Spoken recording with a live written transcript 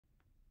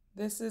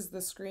This is the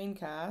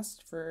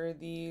screencast for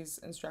these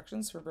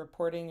instructions for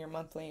reporting your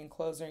monthly and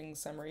closing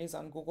summaries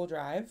on Google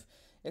Drive.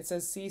 It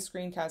says see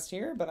screencast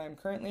here, but I'm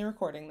currently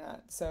recording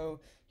that. So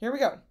here we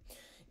go.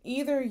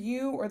 Either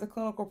you or the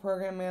clinical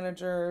program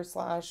manager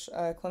slash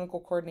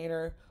clinical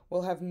coordinator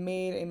will have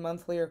made a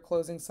monthly or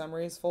closing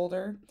summaries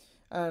folder.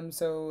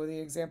 So the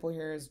example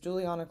here is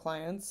Juliana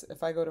clients.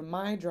 If I go to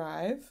my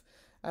drive,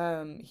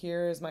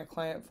 here is my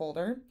client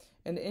folder.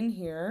 And in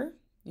here,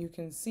 you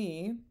can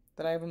see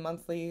that I have a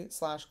monthly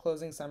slash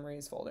closing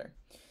summaries folder.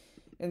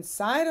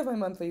 Inside of my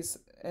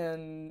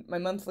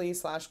monthly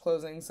slash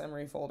closing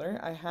summary folder,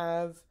 I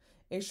have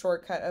a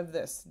shortcut of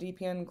this,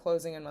 DPN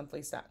closing and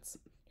monthly stats.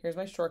 Here's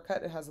my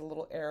shortcut. It has a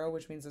little arrow,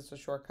 which means it's a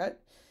shortcut.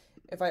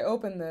 If I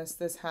open this,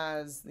 this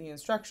has the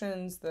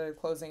instructions, the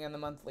closing, and the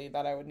monthly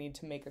that I would need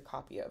to make a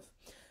copy of.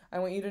 I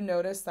want you to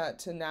notice that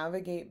to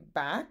navigate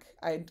back,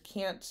 I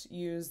can't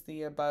use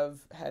the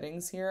above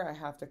headings here. I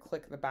have to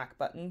click the back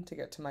button to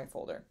get to my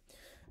folder.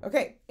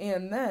 Okay,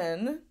 and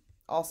then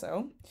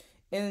also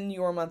in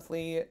your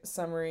monthly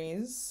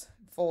summaries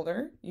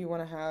folder, you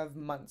want to have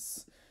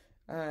months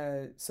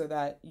so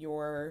that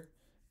your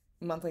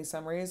monthly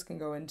summaries can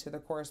go into the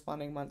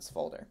corresponding months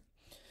folder.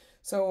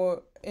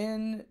 So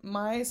in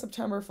my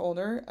September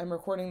folder, I'm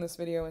recording this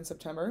video in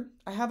September.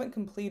 I haven't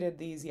completed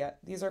these yet.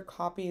 These are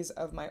copies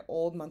of my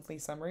old monthly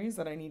summaries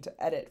that I need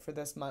to edit for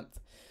this month.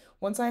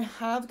 Once I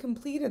have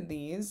completed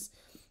these,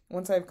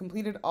 once I've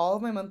completed all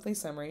of my monthly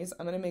summaries,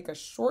 I'm going to make a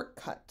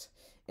shortcut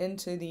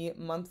into the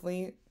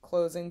monthly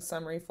closing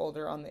summary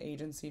folder on the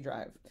agency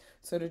drive.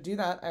 So to do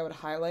that, I would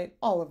highlight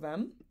all of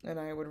them and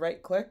I would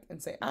right click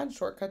and say add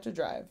shortcut to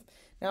drive.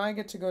 Now I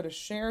get to go to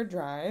shared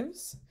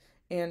drives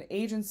and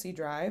agency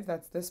drive.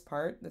 That's this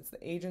part, that's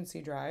the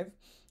agency drive.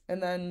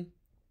 And then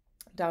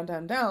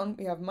down,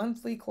 we have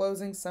monthly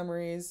closing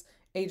summaries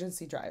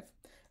agency drive.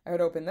 I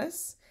would open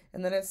this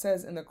and then it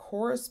says in the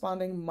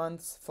corresponding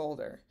months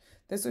folder.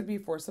 This would be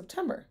for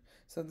September.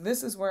 So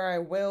this is where I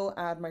will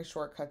add my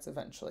shortcuts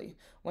eventually.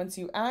 Once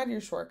you add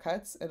your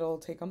shortcuts, it'll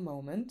take a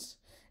moment,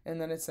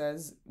 and then it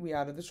says we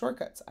added the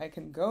shortcuts. I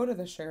can go to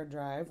the shared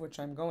drive, which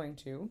I'm going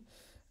to,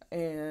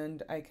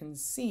 and I can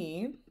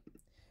see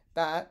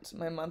that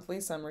my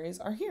monthly summaries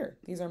are here.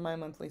 These are my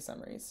monthly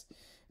summaries.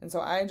 And so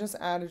I just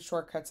added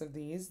shortcuts of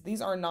these.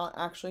 These are not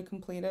actually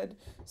completed,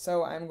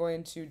 so I'm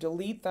going to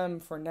delete them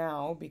for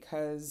now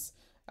because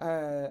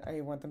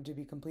I want them to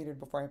be completed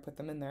before I put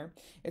them in there.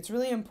 It's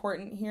really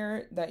important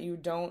here that you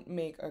don't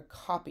make a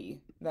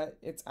copy, that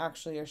it's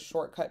actually a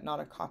shortcut, not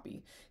a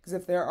copy. Because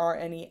if there are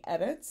any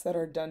edits that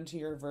are done to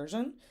your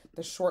version,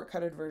 the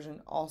shortcutted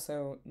version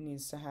also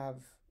needs to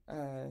have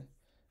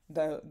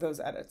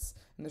those edits.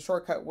 And the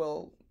shortcut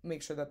will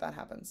make sure that that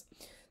happens.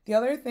 The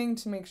other thing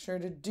to make sure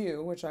to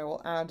do, which I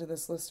will add to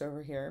this list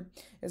over here,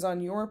 is on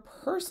your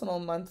personal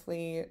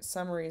monthly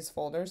summaries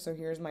folder. So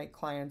here's my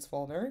clients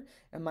folder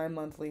and my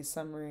monthly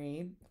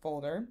summary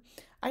folder.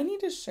 I need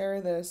to share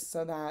this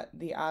so that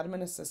the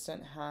admin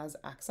assistant has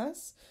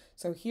access.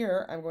 So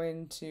here I'm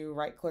going to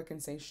right click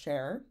and say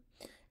share,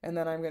 and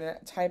then I'm going to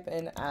type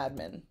in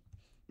admin.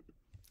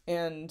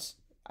 And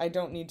I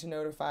don't need to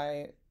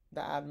notify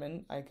the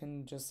admin. I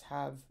can just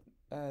have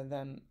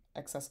them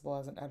accessible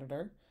as an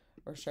editor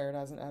or shared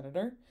as an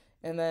editor.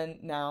 And then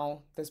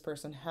now this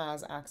person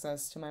has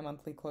access to my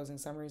monthly closing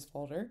summaries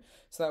folder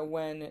so that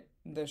when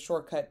the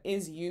shortcut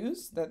is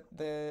used, that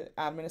the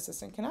admin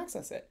assistant can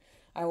access it.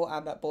 I will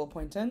add that bullet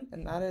point in,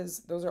 and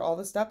those are all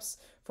the steps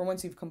for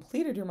once you've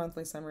completed your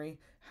monthly summary,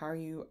 how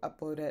you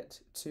upload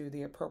it to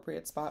the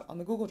appropriate spot on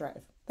the Google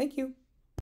Drive. Thank you.